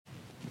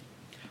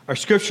Our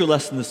scripture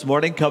lesson this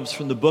morning comes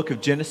from the book of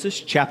Genesis,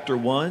 chapter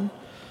 1,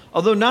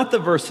 although not the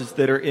verses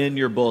that are in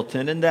your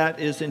bulletin, and that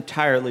is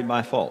entirely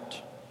my fault.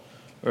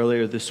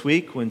 Earlier this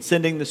week, when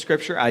sending the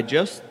scripture, I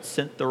just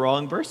sent the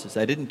wrong verses.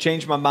 I didn't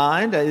change my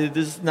mind.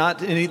 This is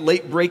not any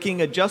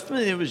late-breaking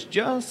adjustment. It was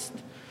just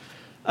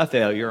a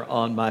failure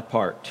on my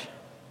part.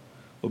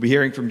 We'll be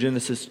hearing from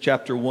Genesis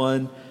chapter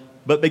 1,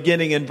 but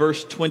beginning in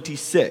verse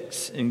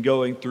 26 and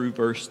going through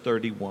verse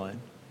 31.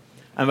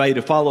 I invite you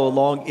to follow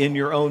along in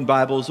your own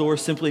Bibles or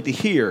simply to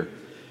hear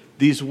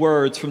these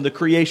words from the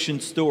creation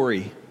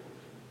story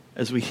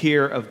as we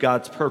hear of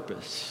God's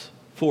purpose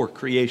for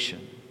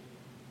creation.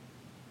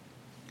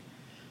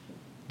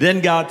 Then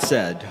God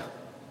said,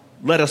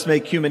 "Let us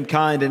make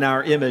humankind in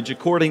our image,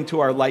 according to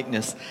our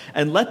likeness,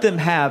 and let them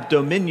have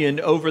dominion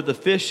over the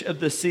fish of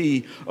the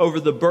sea, over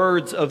the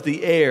birds of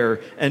the air,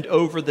 and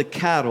over the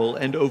cattle,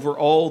 and over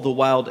all the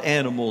wild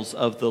animals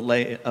of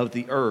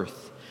the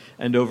earth,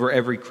 and over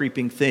every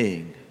creeping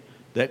thing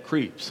that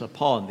creeps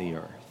upon the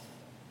earth."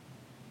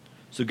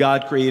 So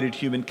God created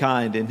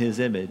humankind in his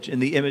image. In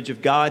the image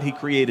of God, he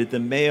created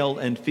them, male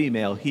and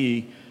female.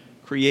 He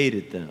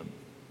created them.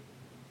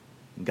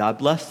 And God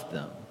blessed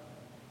them.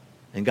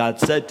 And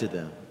God said to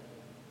them,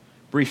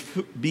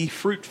 "Be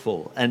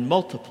fruitful and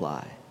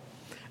multiply,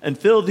 and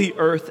fill the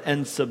earth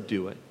and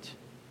subdue it,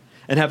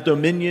 and have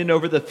dominion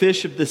over the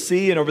fish of the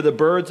sea and over the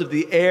birds of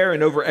the air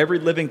and over every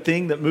living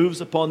thing that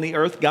moves upon the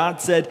earth." God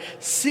said,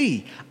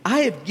 "See,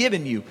 I have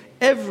given you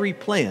every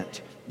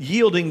plant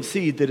yielding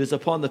seed that is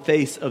upon the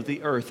face of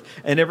the earth,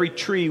 and every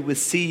tree with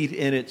seed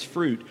in its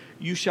fruit.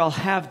 You shall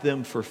have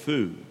them for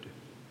food.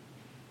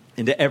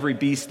 And to every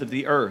beast of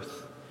the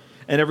earth,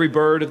 and every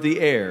bird of the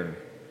air,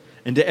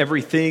 and to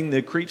everything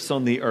that creeps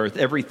on the earth,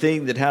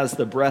 everything that has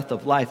the breath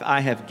of life,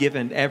 I have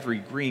given every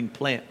green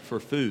plant for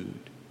food."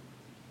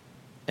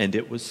 And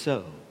it was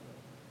so.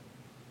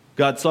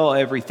 God saw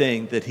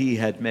everything that he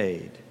had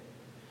made,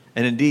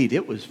 and indeed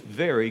it was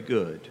very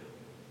good.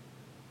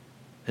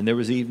 And there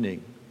was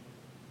evening,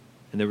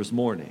 and there was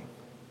morning,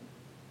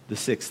 the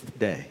sixth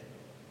day.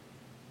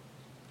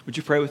 Would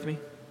you pray with me?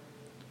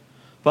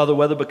 Father,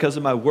 whether because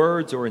of my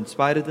words or in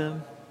spite of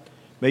them,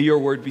 may your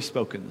word be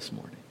spoken this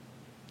morning.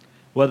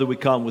 Whether we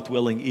come with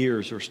willing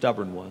ears or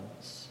stubborn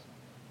ones,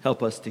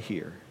 help us to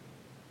hear.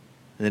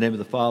 In the name of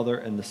the Father,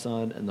 and the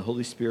Son, and the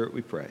Holy Spirit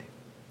we pray.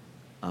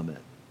 Amen.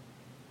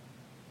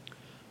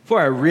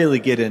 Before I really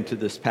get into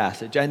this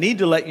passage, I need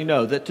to let you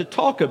know that to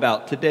talk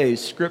about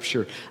today's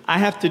scripture, I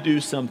have to do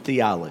some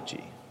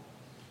theology.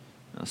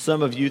 Now,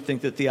 some of you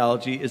think that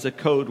theology is a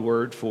code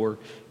word for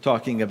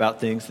talking about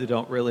things that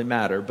don't really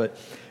matter, but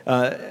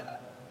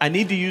I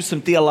need to use some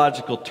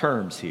theological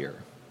terms here.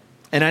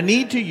 And I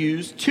need to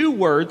use two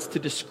words to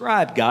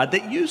describe God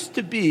that used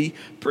to be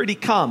pretty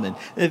common.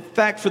 In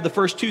fact, for the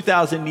first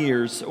 2,000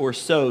 years or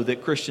so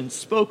that Christians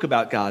spoke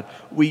about God,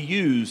 we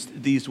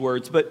used these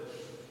words. But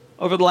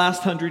over the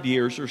last 100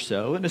 years or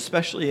so, and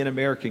especially in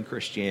American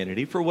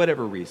Christianity, for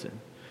whatever reason,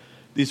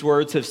 these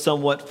words have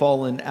somewhat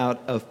fallen out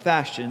of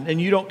fashion,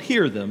 and you don't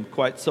hear them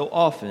quite so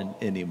often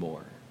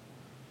anymore.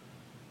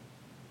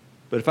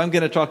 But if I'm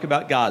going to talk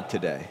about God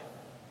today,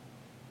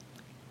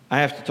 I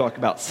have to talk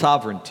about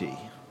sovereignty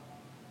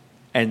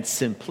and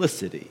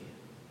simplicity.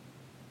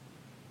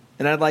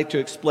 And I'd like to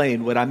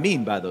explain what I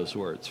mean by those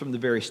words from the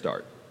very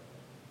start.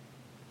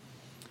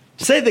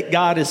 To say that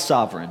God is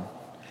sovereign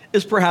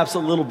is perhaps a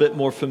little bit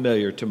more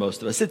familiar to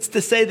most of us. It's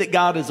to say that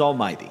God is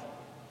almighty,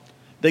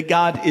 that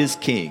God is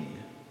king,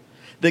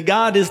 that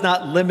God is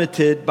not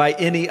limited by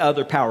any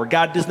other power.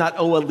 God does not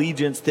owe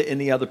allegiance to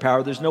any other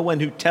power. There's no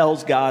one who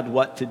tells God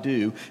what to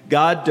do.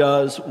 God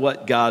does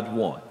what God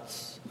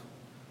wants.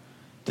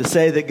 To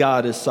say that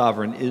God is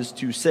sovereign is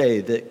to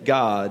say that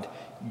God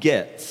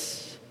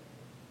gets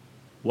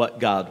what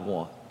God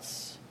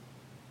wants.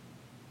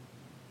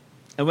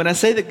 And when I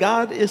say that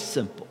God is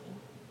simple,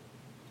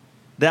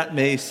 that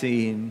may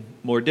seem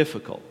more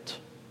difficult.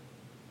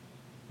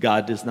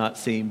 God does not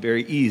seem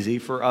very easy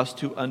for us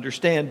to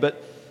understand,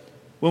 but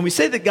when we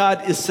say that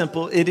God is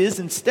simple, it is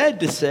instead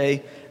to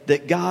say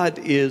that God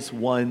is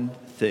one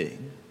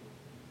thing.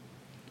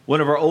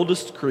 One of our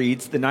oldest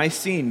creeds, the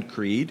Nicene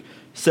Creed,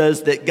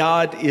 says that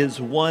God is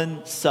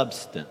one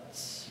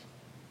substance,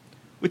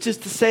 which is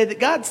to say that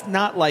God's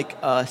not like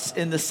us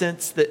in the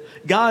sense that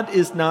God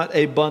is not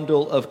a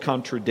bundle of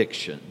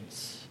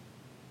contradictions.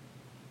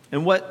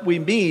 And what we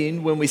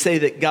mean when we say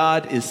that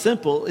God is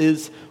simple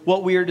is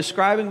what we are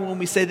describing when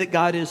we say that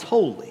God is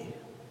holy,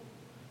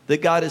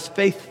 that God is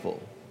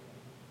faithful,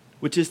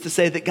 which is to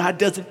say that God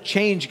doesn't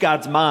change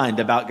God's mind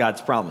about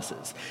God's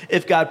promises.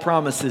 If God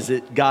promises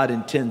it, God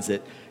intends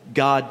it.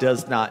 God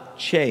does not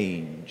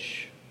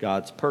change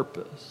God's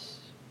purpose.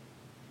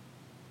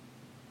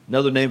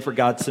 Another name for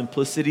God's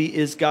simplicity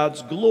is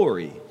God's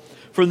glory.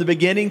 From the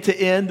beginning to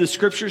end, the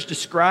scriptures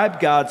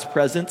describe God's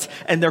presence,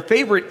 and their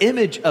favorite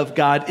image of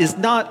God is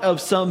not of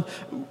some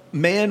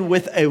man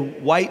with a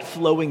white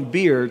flowing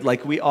beard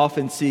like we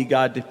often see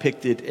God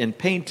depicted in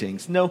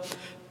paintings. No,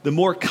 The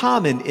more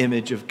common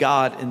image of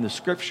God in the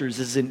scriptures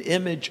is an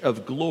image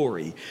of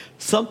glory,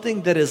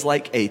 something that is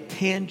like a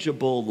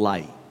tangible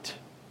light.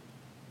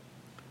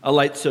 A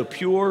light so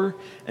pure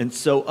and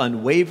so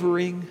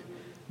unwavering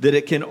that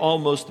it can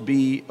almost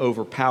be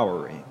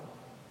overpowering.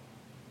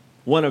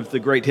 One of the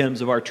great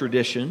hymns of our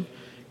tradition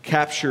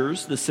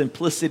captures the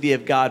simplicity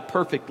of God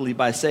perfectly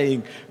by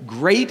saying,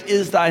 "Great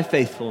is thy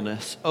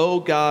faithfulness, O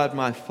God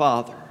my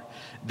Father.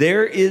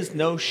 There is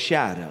no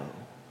shadow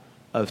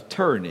of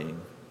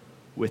turning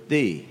with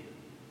thee."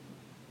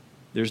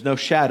 There's no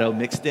shadow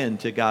mixed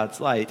into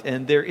God's light,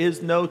 and there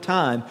is no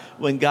time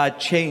when God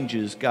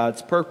changes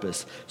God's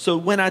purpose. So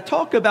when I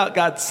talk about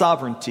God's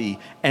sovereignty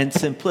and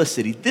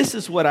simplicity, this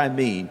is what I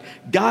mean.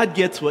 God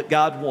gets what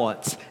God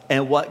wants,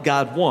 and what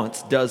God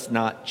wants does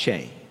not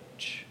change.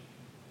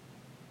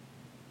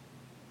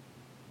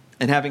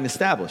 And having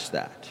established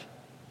that,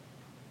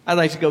 I'd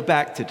like to go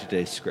back to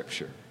today's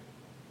scripture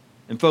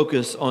and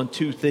focus on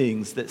two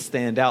things that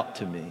stand out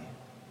to me.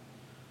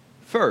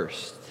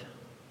 First,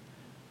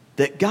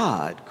 that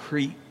God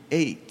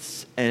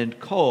creates and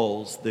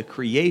calls the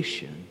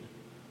creation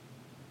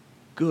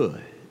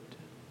good.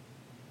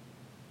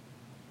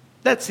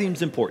 That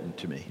seems important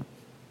to me.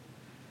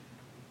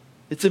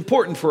 It's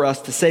important for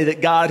us to say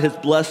that God has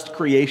blessed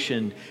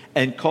creation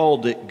and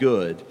called it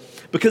good,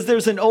 because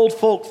there's an old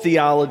folk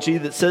theology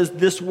that says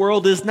this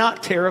world is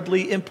not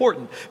terribly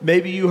important.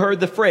 Maybe you heard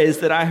the phrase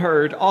that I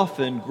heard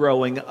often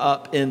growing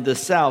up in the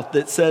South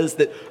that says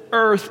that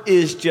earth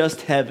is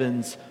just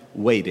heaven's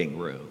waiting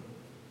room.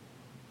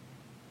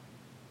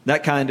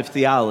 That kind of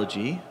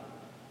theology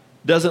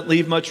doesn't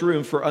leave much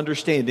room for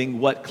understanding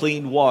what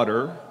clean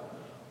water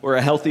or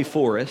a healthy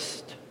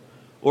forest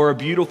or a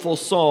beautiful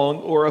song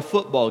or a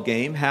football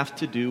game have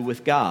to do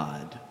with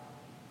God.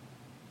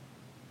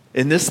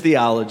 In this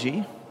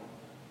theology,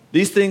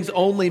 these things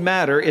only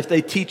matter if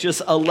they teach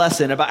us a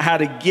lesson about how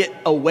to get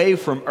away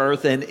from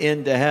earth and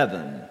into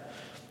heaven.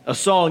 A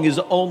song is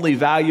only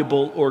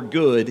valuable or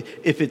good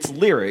if its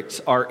lyrics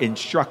are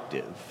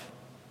instructive.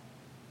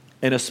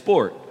 And a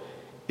sport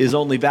is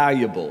only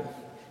valuable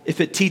if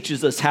it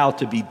teaches us how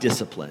to be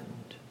disciplined.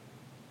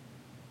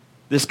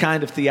 This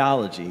kind of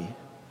theology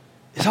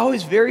is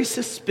always very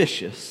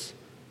suspicious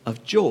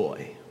of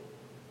joy,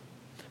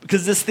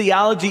 because this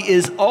theology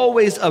is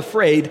always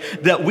afraid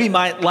that we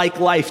might like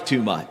life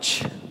too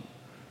much,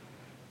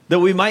 that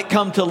we might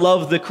come to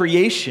love the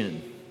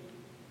creation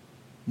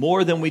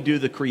more than we do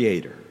the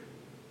Creator.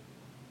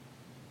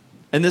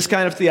 And this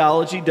kind of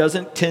theology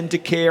doesn't tend to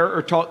care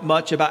or talk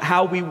much about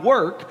how we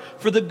work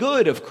for the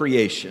good of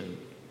creation.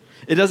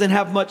 It doesn't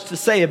have much to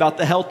say about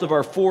the health of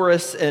our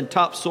forests and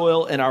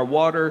topsoil and our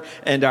water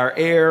and our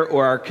air,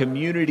 or our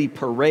community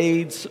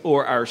parades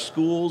or our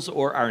schools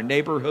or our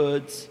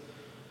neighborhoods,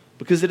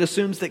 because it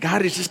assumes that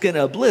God is just going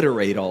to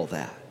obliterate all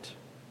that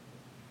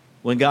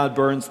when God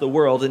burns the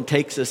world and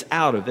takes us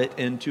out of it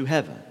into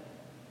heaven.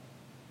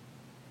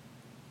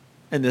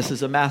 And this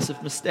is a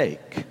massive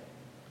mistake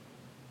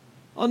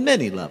on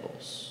many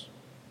levels,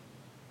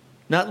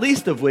 not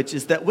least of which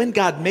is that when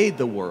God made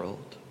the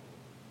world,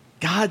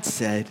 God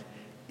said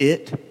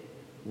it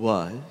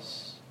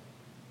was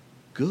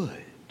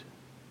good.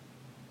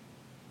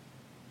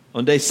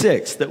 On day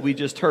 6 that we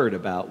just heard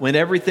about, when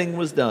everything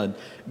was done,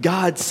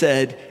 God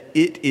said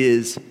it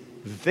is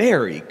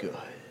very good.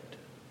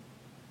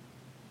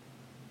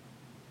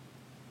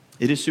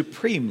 It is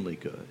supremely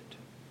good.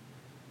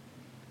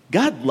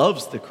 God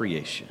loves the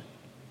creation.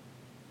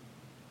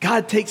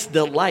 God takes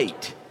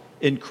delight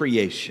in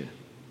creation.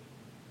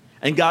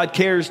 And God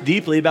cares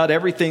deeply about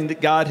everything that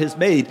God has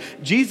made.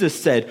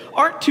 Jesus said,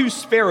 "Aren't 2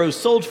 sparrows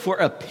sold for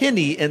a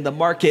penny in the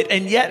market?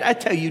 And yet, I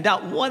tell you,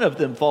 not one of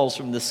them falls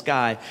from the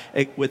sky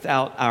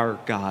without our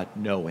God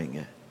knowing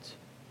it."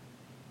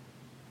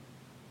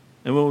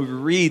 And when we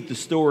read the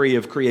story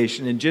of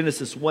creation in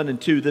Genesis 1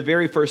 and 2, the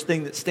very first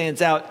thing that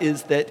stands out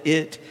is that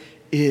it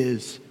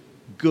is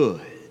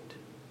good.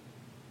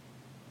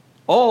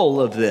 All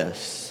of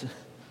this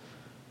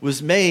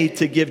was made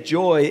to give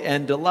joy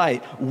and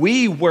delight.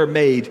 We were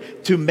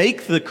made to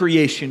make the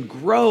creation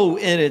grow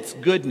in its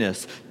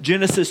goodness.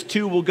 Genesis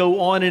 2 will go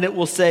on and it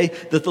will say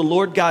that the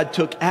Lord God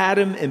took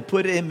Adam and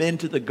put him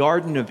into the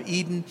Garden of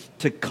Eden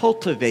to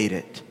cultivate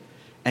it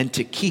and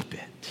to keep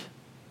it.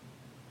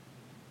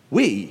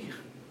 We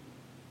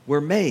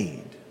were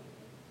made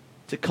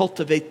to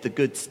cultivate the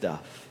good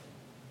stuff.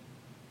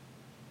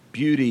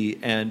 Beauty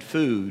and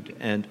food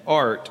and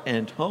art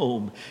and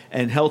home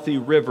and healthy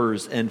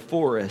rivers and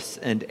forests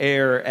and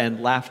air and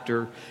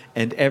laughter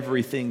and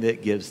everything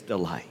that gives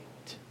delight.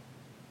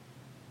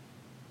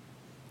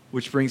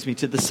 Which brings me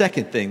to the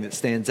second thing that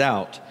stands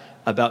out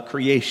about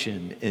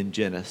creation in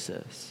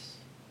Genesis.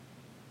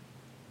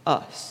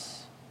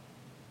 Us.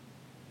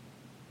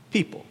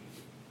 People.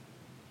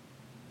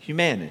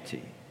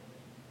 Humanity.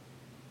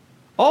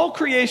 All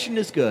creation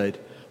is good,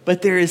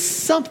 but there is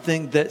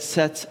something that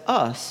sets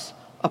us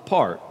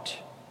apart.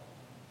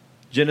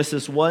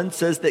 Genesis 1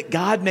 says that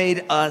God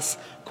made us,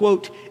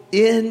 quote,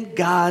 in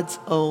God's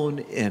own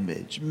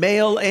image.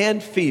 Male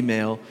and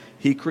female,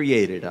 he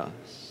created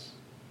us.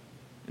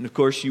 And of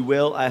course, you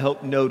will, I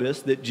hope,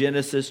 notice that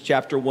Genesis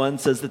chapter 1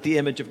 says that the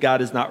image of God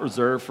is not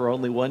reserved for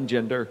only one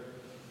gender,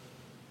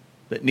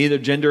 that neither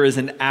gender is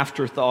an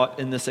afterthought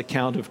in this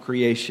account of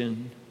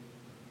creation.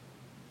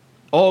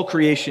 All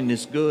creation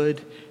is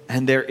good,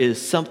 and there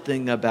is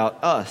something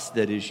about us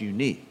that is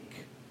unique.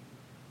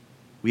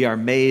 We are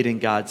made in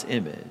God's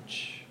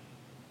image.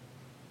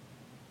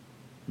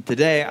 And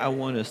today, I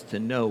want us to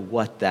know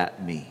what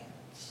that means.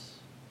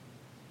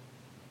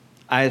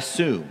 I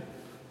assume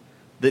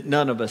that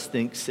none of us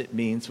thinks it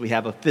means we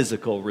have a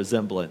physical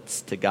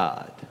resemblance to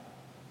God.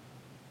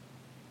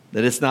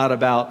 That it's not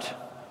about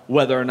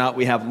whether or not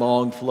we have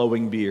long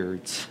flowing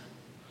beards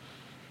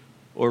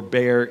or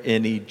bear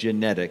any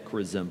genetic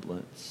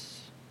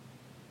resemblance.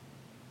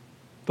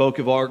 Folk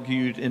have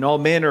argued in all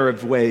manner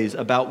of ways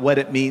about what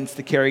it means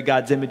to carry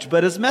God's image,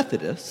 but as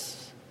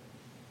Methodists,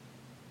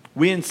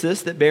 we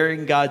insist that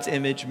bearing God's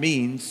image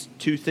means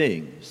two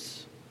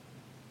things.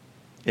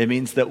 It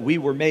means that we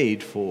were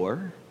made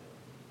for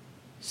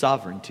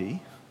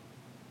sovereignty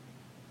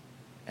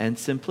and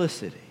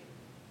simplicity.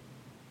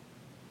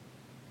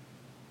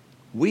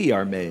 We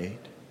are made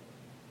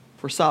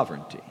for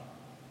sovereignty.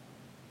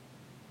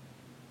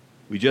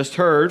 We just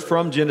heard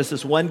from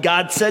Genesis 1,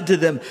 God said to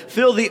them,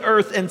 "Fill the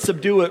earth and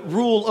subdue it,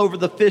 rule over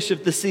the fish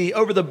of the sea,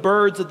 over the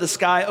birds of the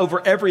sky,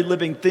 over every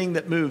living thing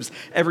that moves,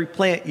 every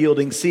plant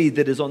yielding seed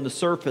that is on the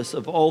surface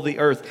of all the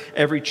earth,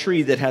 every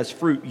tree that has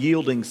fruit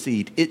yielding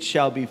seed. It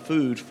shall be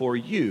food for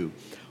you."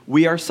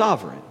 We are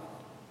sovereign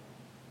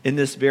in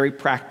this very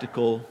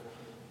practical,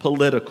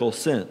 political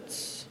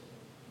sense.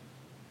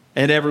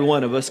 And every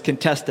one of us can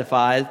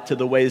testify to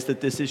the ways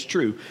that this is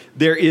true.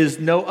 There is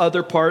no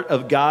other part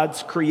of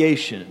God's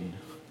creation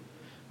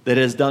that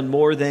has done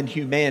more than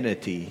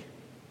humanity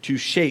to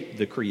shape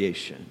the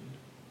creation,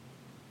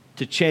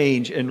 to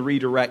change and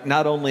redirect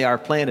not only our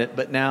planet,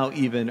 but now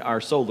even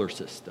our solar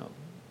system.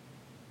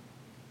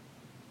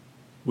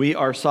 We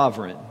are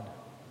sovereign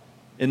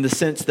in the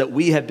sense that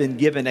we have been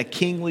given a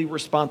kingly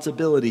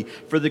responsibility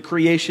for the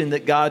creation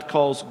that God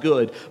calls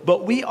good.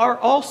 But we are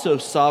also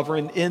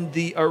sovereign in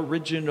the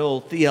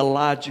original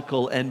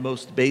theological and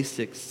most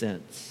basic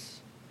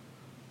sense.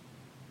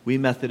 We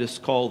Methodists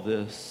call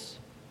this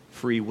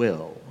free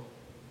will.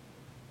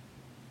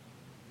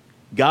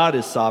 God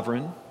is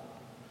sovereign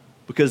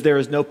because there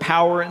is no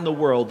power in the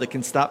world that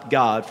can stop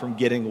God from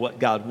getting what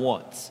God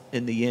wants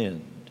in the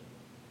end.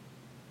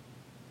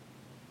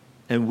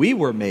 And we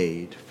were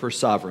made for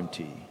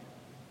sovereignty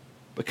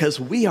because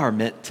we are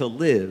meant to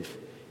live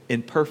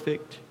in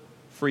perfect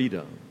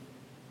freedom.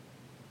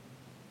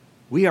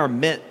 We are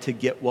meant to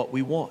get what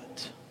we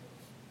want.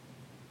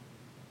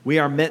 We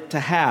are meant to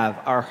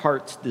have our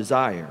heart's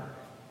desire.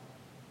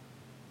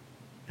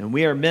 And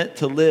we are meant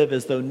to live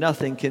as though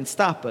nothing can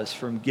stop us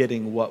from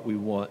getting what we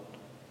want.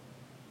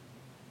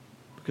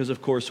 Because,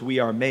 of course, we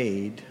are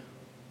made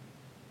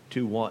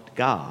to want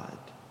God.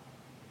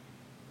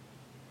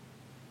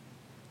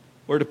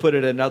 Or to put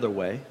it another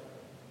way,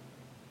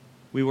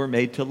 we were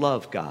made to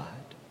love God.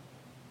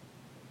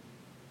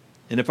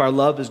 And if our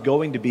love is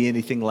going to be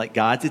anything like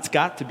God's, it's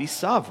got to be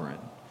sovereign.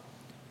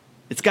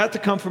 It's got to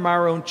come from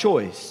our own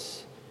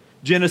choice.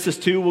 Genesis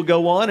 2 will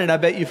go on, and I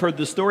bet you've heard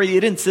the story.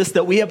 It insists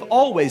that we have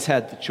always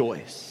had the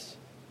choice,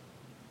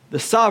 the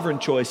sovereign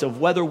choice of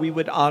whether we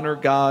would honor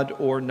God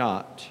or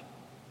not.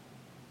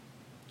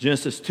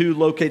 Genesis 2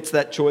 locates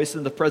that choice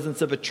in the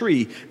presence of a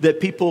tree that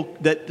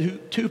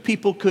two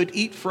people could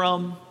eat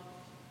from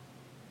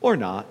or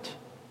not.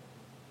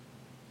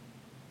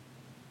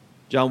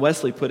 John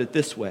Wesley put it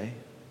this way: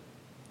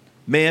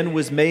 man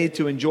was made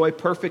to enjoy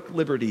perfect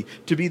liberty,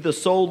 to be the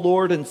sole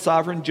Lord and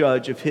sovereign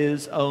judge of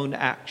his own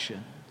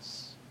actions.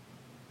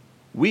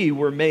 We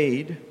were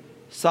made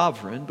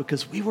sovereign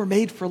because we were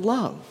made for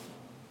love.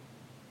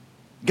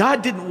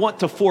 God didn't want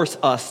to force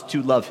us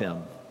to love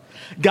him.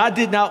 God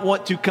did not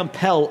want to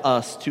compel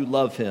us to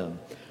love him.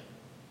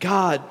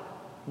 God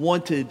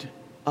wanted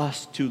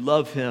us to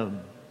love him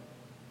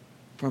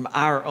from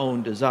our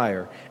own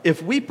desire.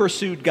 If we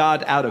pursued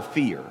God out of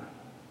fear,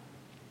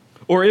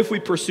 or if we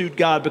pursued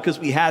God because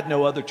we had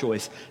no other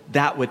choice,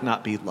 that would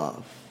not be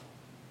love.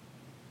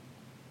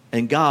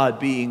 And God,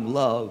 being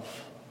love,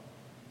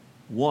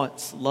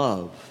 wants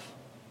love.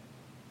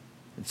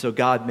 And so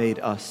God made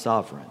us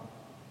sovereign.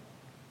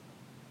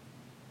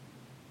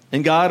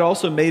 And God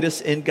also made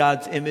us in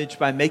God's image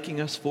by making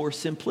us for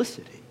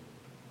simplicity.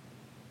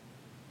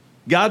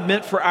 God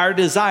meant for our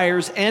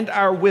desires and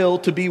our will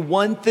to be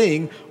one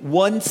thing,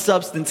 one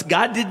substance.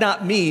 God did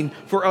not mean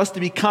for us to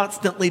be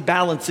constantly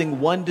balancing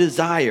one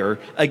desire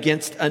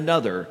against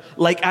another,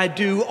 like I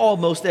do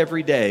almost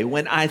every day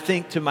when I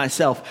think to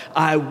myself,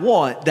 I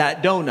want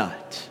that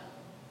donut,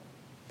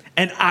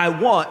 and I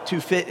want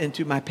to fit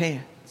into my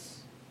pants.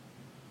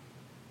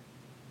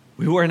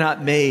 We were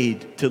not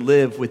made to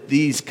live with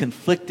these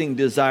conflicting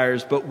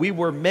desires, but we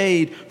were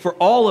made for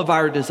all of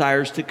our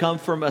desires to come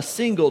from a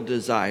single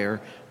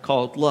desire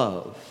called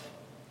love.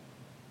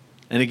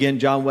 And again,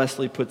 John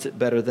Wesley puts it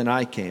better than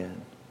I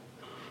can.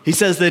 He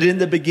says that in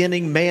the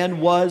beginning,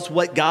 man was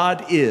what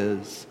God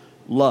is,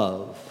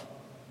 love.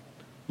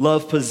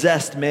 Love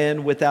possessed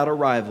man without a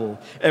rival.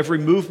 Every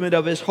movement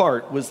of his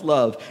heart was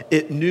love.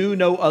 It knew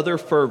no other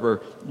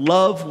fervor.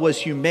 Love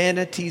was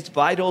humanity's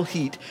vital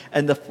heat,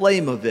 and the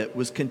flame of it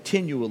was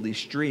continually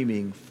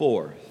streaming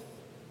forth.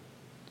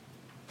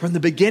 From the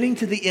beginning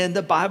to the end,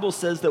 the Bible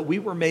says that we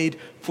were made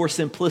for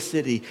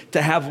simplicity,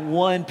 to have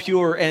one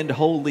pure and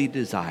holy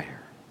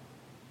desire.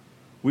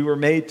 We were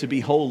made to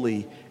be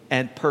holy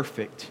and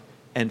perfect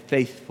and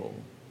faithful.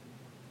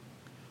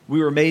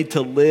 We were made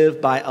to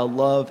live by a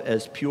love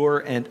as pure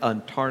and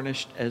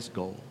untarnished as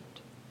gold.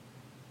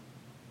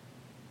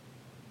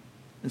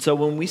 And so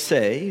when we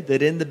say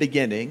that in the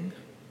beginning,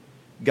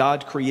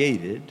 God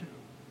created,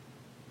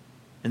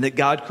 and that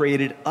God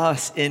created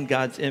us in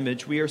God's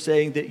image, we are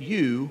saying that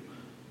you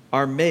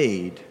are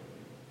made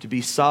to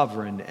be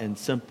sovereign and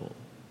simple.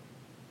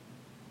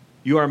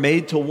 You are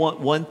made to want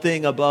one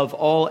thing above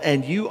all,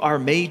 and you are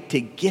made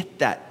to get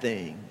that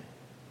thing,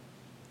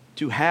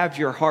 to have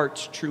your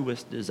heart's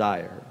truest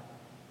desire.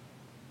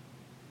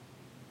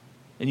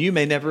 And you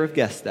may never have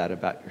guessed that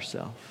about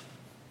yourself.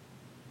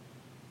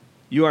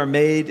 You are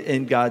made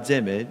in God's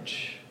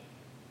image,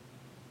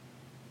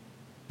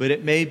 but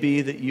it may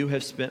be that you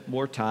have spent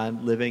more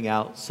time living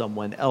out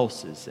someone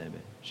else's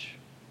image.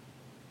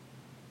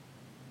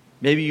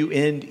 Maybe you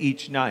end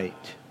each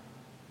night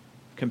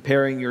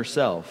comparing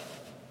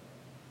yourself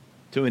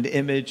to an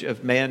image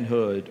of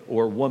manhood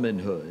or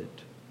womanhood,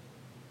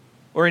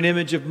 or an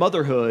image of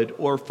motherhood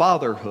or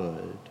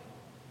fatherhood.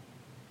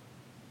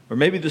 Or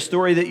maybe the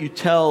story that you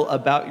tell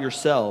about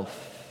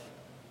yourself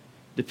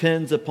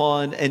depends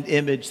upon an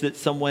image that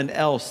someone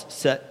else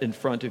set in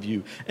front of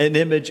you, an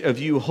image of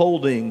you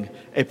holding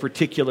a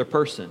particular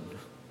person,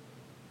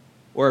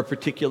 or a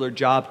particular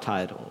job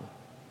title,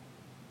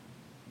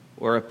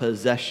 or a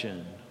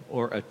possession,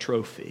 or a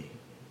trophy.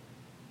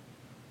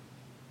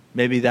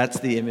 Maybe that's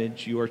the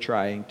image you are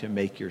trying to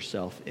make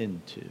yourself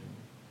into.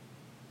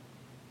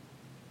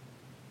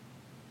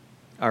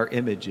 Our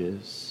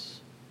images,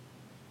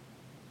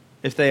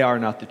 if they are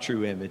not the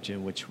true image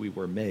in which we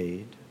were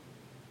made,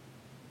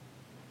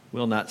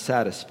 will not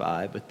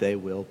satisfy, but they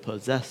will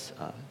possess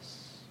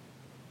us.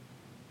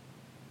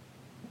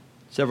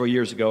 Several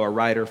years ago, a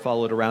writer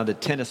followed around a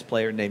tennis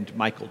player named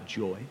Michael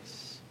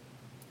Joyce.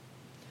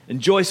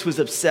 And Joyce was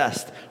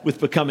obsessed with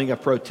becoming a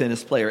pro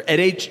tennis player. At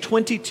age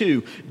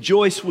 22,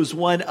 Joyce was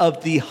one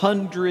of the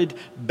 100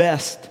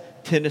 best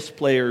tennis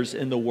players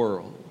in the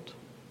world.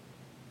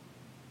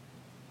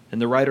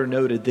 And the writer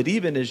noted that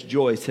even as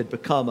Joyce had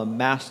become a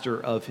master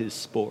of his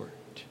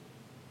sport,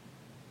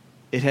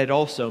 it had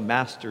also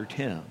mastered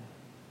him.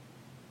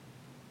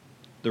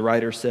 The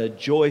writer said,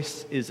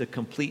 Joyce is a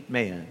complete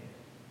man,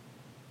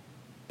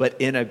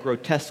 but in a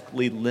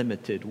grotesquely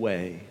limited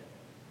way.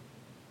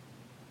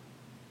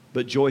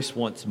 But Joyce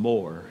wants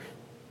more.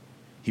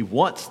 He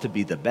wants to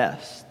be the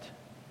best,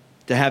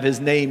 to have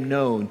his name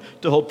known,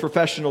 to hold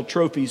professional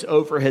trophies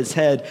over his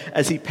head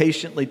as he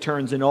patiently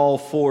turns in all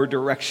four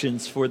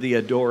directions for the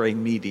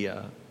adoring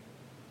media.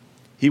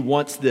 He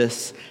wants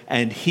this,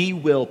 and he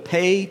will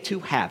pay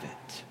to have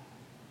it,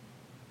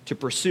 to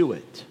pursue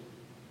it,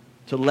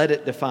 to let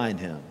it define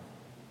him.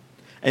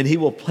 And he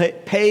will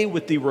pay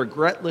with the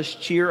regretless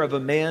cheer of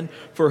a man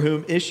for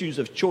whom issues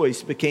of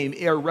choice became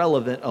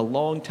irrelevant a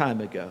long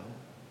time ago.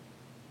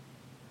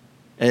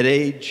 At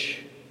age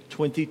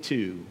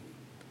 22,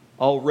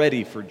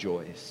 already for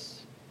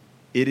Joyce,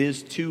 it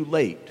is too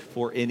late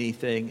for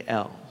anything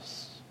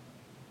else.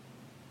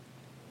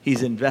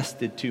 He's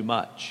invested too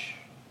much.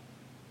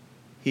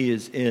 He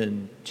is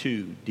in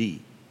too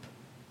deep.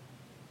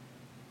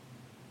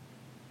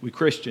 We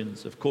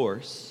Christians, of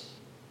course,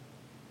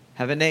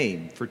 have a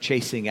name for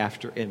chasing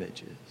after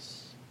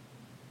images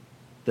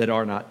that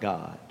are not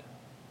God.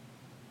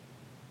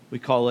 We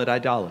call it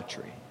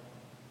idolatry.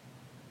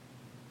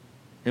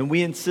 And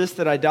we insist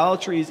that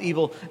idolatry is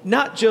evil,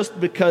 not just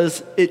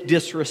because it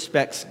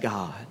disrespects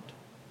God,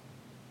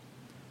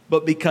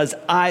 but because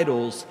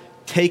idols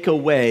take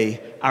away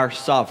our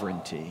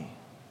sovereignty.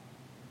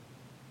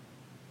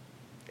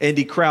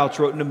 Andy Crouch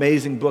wrote an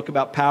amazing book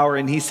about power,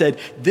 and he said,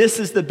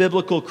 this is the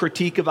biblical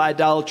critique of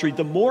idolatry.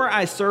 The more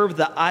I serve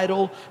the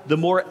idol, the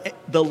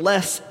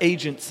less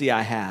agency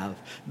I have,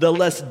 the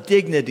less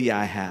dignity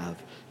I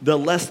have, the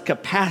less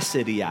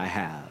capacity I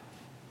have.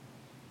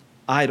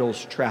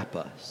 Idols trap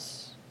us.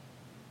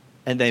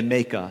 And they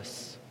make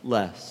us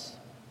less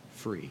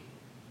free.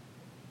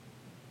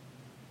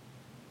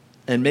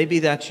 And maybe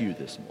that's you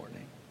this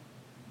morning.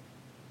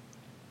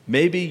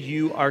 Maybe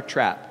you are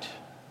trapped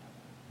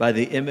by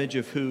the image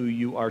of who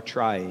you are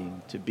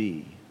trying to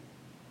be.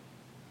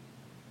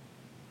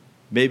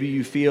 Maybe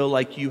you feel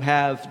like you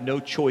have no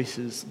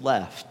choices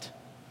left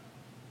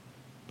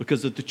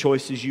because of the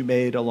choices you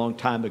made a long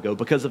time ago,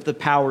 because of the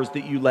powers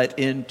that you let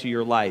into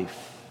your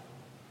life.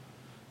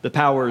 The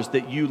powers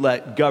that you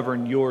let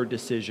govern your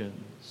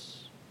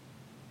decisions.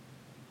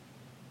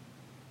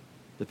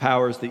 The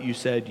powers that you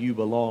said you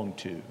belong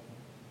to.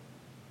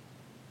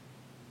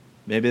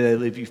 Maybe they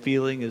leave you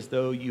feeling as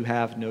though you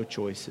have no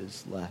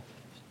choices left.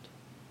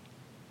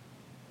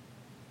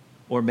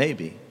 Or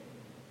maybe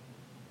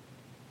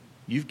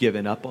you've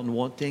given up on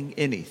wanting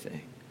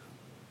anything.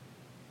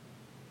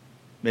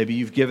 Maybe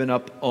you've given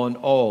up on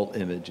all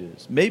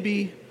images.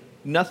 Maybe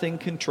nothing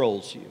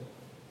controls you.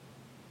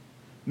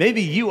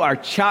 Maybe you are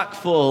chock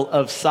full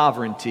of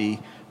sovereignty,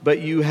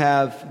 but you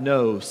have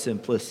no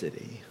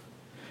simplicity.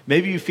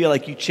 Maybe you feel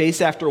like you chase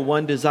after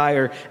one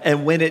desire,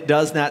 and when it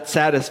does not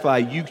satisfy,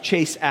 you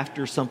chase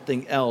after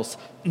something else,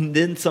 and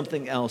then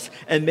something else.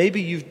 And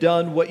maybe you've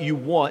done what you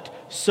want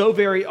so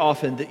very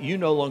often that you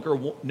no longer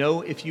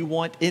know if you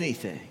want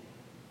anything.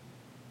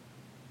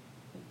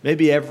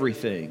 Maybe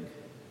everything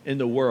in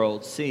the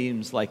world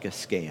seems like a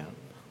scam.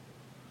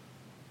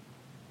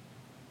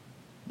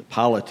 The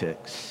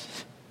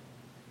politics,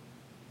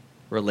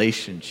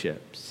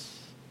 relationships.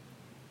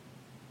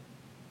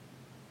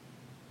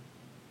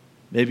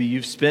 Maybe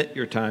you've spent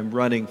your time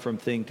running from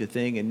thing to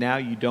thing, and now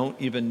you don't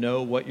even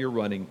know what you're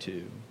running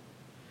to.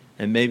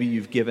 And maybe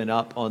you've given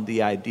up on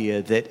the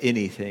idea that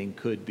anything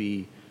could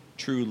be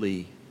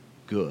truly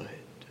good.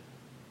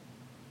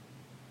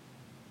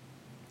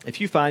 If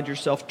you find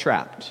yourself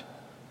trapped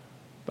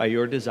by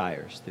your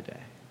desires today,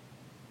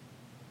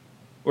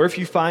 or if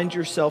you find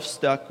yourself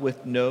stuck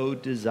with no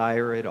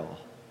desire at all,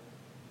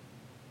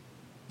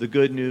 the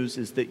good news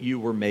is that you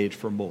were made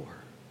for more.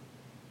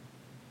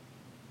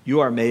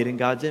 You are made in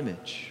God's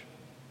image.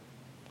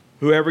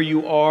 Whoever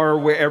you are,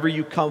 wherever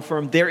you come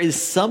from, there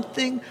is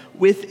something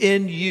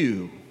within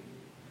you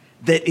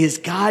that is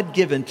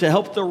God-given to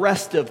help the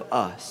rest of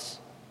us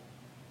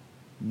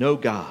know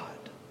God.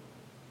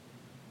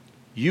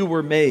 You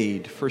were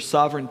made for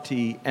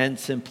sovereignty and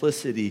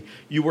simplicity.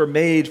 You were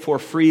made for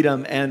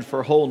freedom and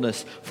for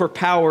wholeness, for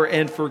power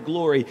and for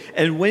glory.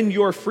 And when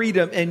your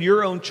freedom and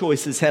your own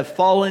choices have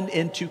fallen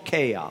into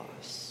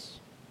chaos,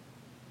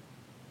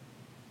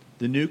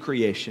 the new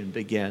creation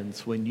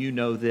begins when you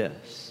know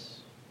this: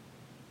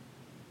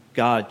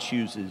 God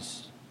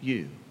chooses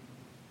you.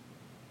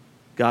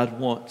 God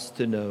wants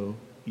to know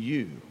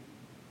you.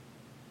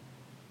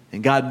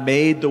 And God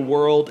made the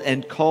world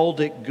and called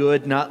it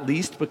good, not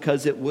least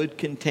because it would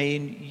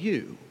contain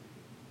you.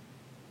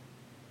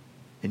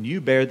 And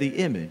you bear the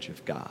image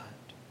of God.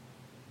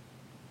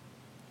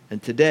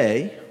 And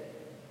today,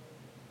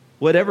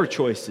 whatever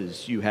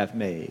choices you have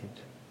made,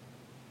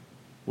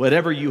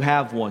 whatever you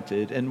have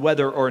wanted, and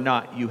whether or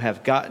not you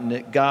have gotten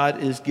it,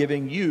 God is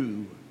giving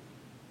you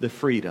the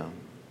freedom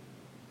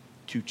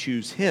to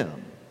choose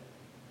Him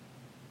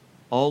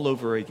all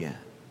over again.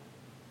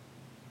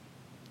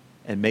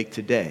 And make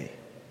today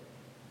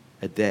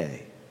a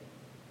day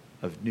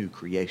of new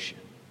creation.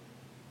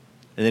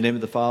 In the name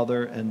of the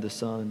Father, and the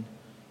Son,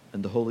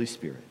 and the Holy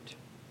Spirit.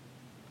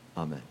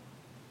 Amen.